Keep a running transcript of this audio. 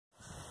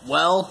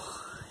Well,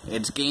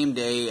 it's game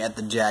day at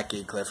the Jack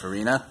A. Cliff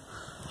Arena.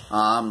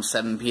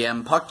 7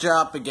 p.m. puck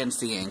drop against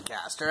the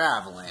Ancaster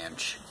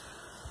Avalanche.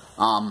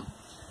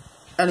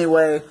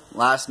 Anyway,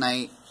 last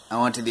night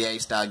I went to the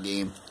Ice Dog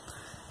game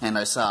and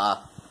I saw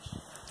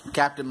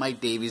Captain Mike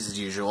Davies as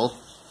usual.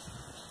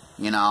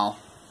 You know,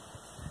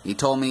 he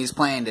told me he's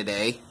playing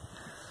today.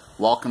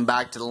 Welcome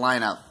back to the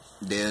lineup,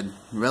 dude.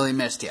 Really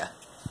missed you.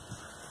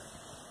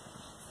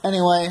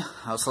 Anyway,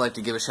 I also like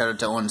to give a shout out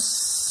to Owen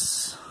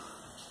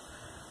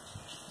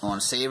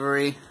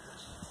Savory.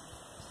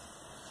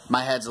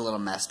 My head's a little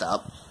messed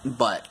up,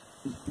 but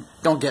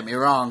don't get me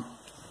wrong.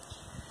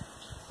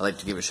 I'd like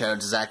to give a shout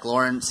out to Zach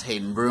Lawrence,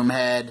 Hayden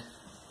Broomhead,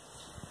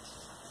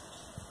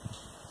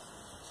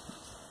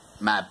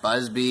 Matt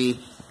Busby,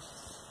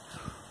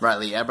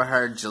 Riley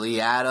Eberhard, Julie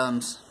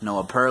Adams,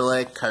 Noah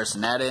Perlick,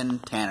 Carson Eden,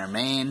 Tanner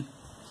Main.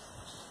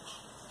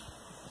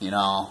 You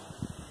know.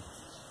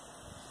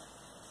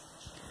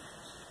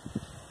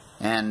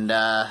 And,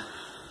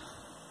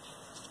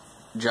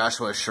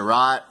 Joshua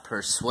Sherratt,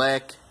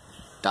 Perswick,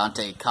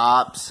 Dante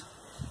Copps,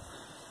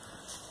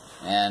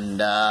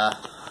 and,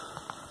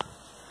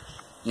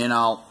 you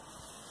know,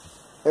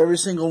 every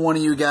single one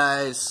of you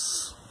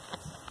guys.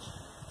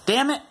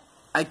 Damn it,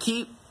 I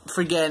keep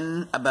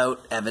forgetting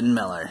about Evan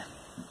Miller.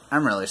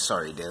 I'm really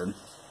sorry, dude.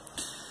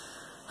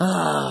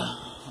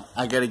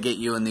 I gotta get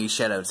you in these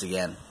shoutouts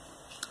again.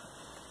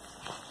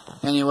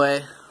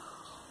 Anyway,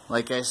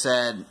 like I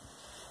said,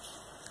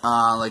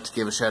 I'd like to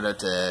give a shout out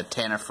to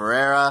Tanner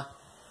Ferreira.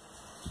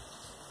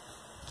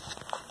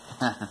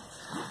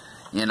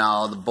 You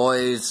know, the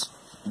boys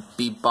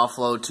beat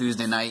Buffalo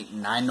Tuesday night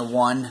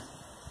 9-1.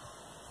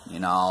 You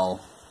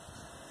know,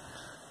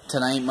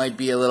 tonight might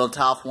be a little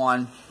tough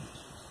one,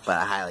 but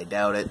I highly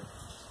doubt it.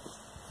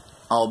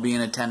 I'll be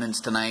in attendance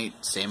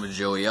tonight, same as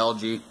Joey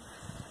Elgie.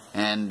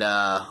 And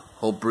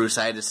hope Bruce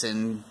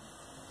Idison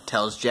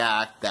tells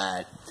Jack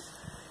that,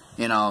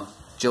 you know,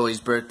 Joey's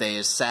birthday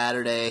is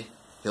Saturday.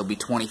 He'll be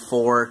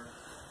 24.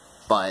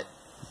 But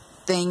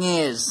thing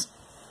is,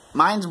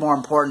 mine's more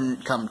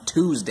important come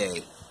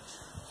Tuesday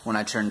when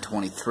I turn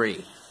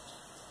 23.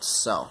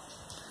 So,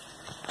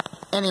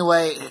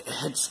 anyway,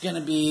 it's going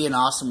to be an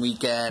awesome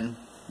weekend.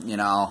 You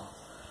know,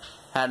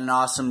 had an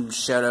awesome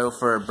shout out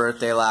for a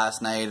birthday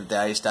last night at the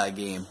Ice Dog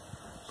game.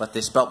 But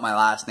they spelt my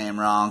last name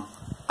wrong.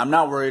 I'm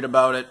not worried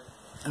about it.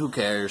 Who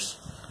cares?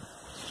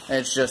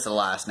 It's just a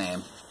last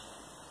name.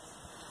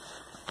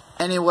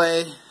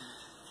 Anyway,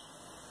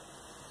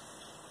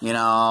 you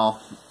know,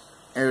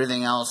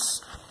 everything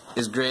else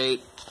is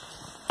great.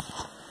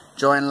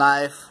 Enjoying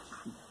life.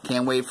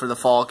 Can't wait for the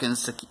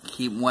Falcons to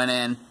keep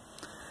winning.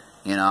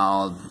 You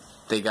know,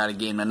 they got a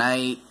game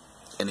tonight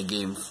and a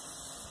game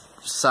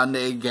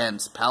Sunday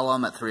against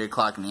Pelham at 3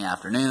 o'clock in the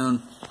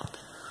afternoon.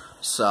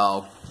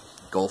 So,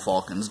 go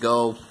Falcons,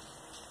 go.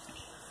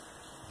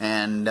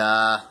 And,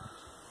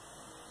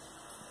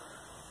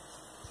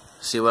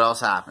 see what else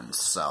happens.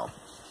 So,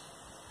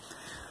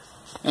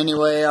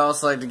 anyway, I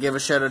also like to give a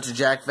shout out to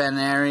Jack Van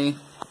Arie,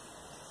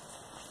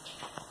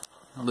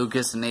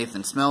 Lucas and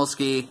Nathan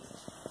Smilsky,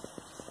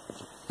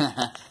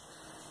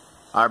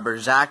 our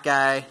Berzac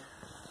guy.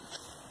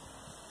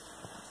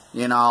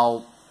 You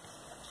know,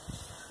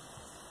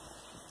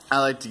 I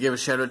like to give a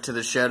shout out to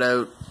the shout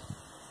out.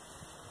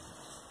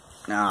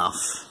 No,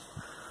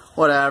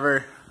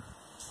 whatever.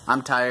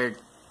 I'm tired,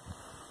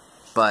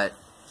 but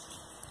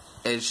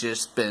it's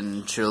just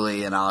been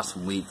truly an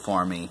awesome week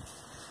for me.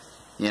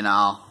 You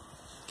know,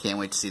 can't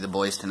wait to see the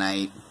boys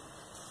tonight.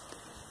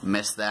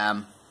 Miss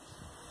them.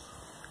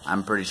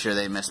 I'm pretty sure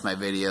they missed my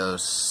videos.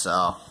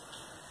 So,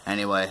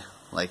 anyway,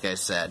 like I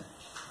said,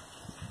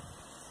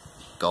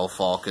 go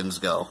Falcons,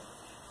 go.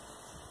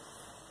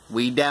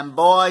 We dem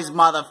boys,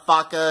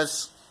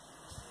 motherfuckers.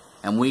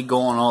 And we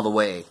going all the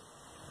way.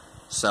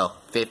 So,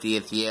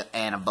 50th year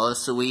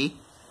anniversary.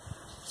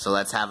 So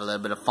let's have a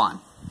little bit of fun.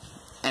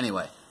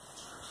 Anyway,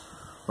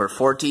 we're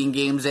 14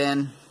 games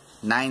in,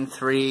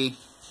 9-3,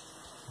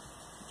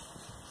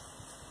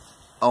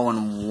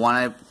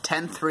 0-1,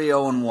 10-3,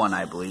 0-1,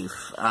 I believe.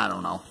 I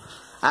don't know.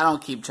 I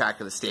don't keep track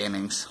of the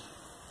standings.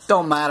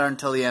 Don't matter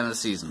until the end of the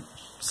season.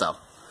 So,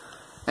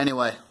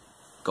 anyway,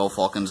 go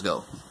Falcons,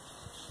 go.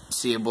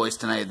 See you boys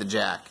tonight at the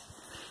Jack.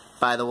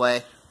 By the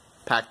way,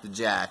 pack the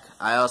Jack.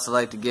 I also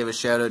like to give a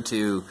shout out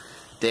to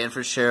Dan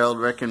Fitzgerald,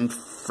 Rick and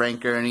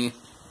Frank Gurney.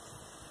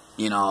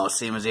 You know,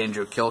 same as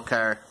Andrew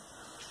Kilcar.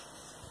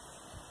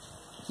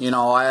 You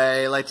know,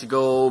 I like to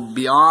go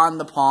beyond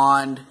the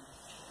pond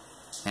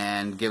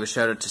and give a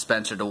shout out to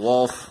Spencer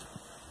DeWolf.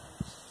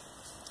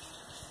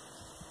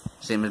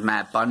 Same as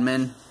Matt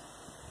Bunman.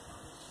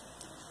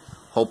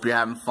 Hope you're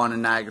having fun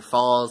in Niagara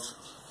Falls.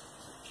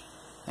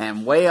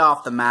 And way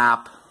off the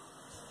map,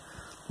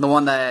 the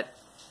one that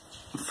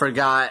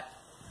forgot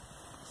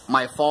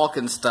my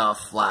Falcon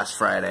stuff last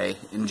Friday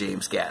in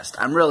James Guest.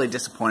 I'm really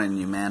disappointed in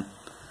you, man.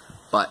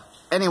 But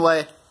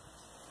anyway,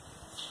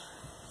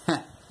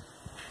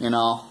 you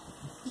know,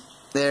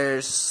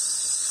 there's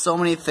so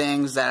many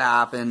things that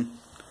happen.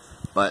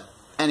 But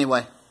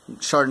anyway,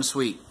 short and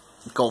sweet.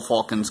 Go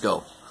Falcons,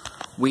 go.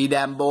 We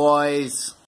them boys.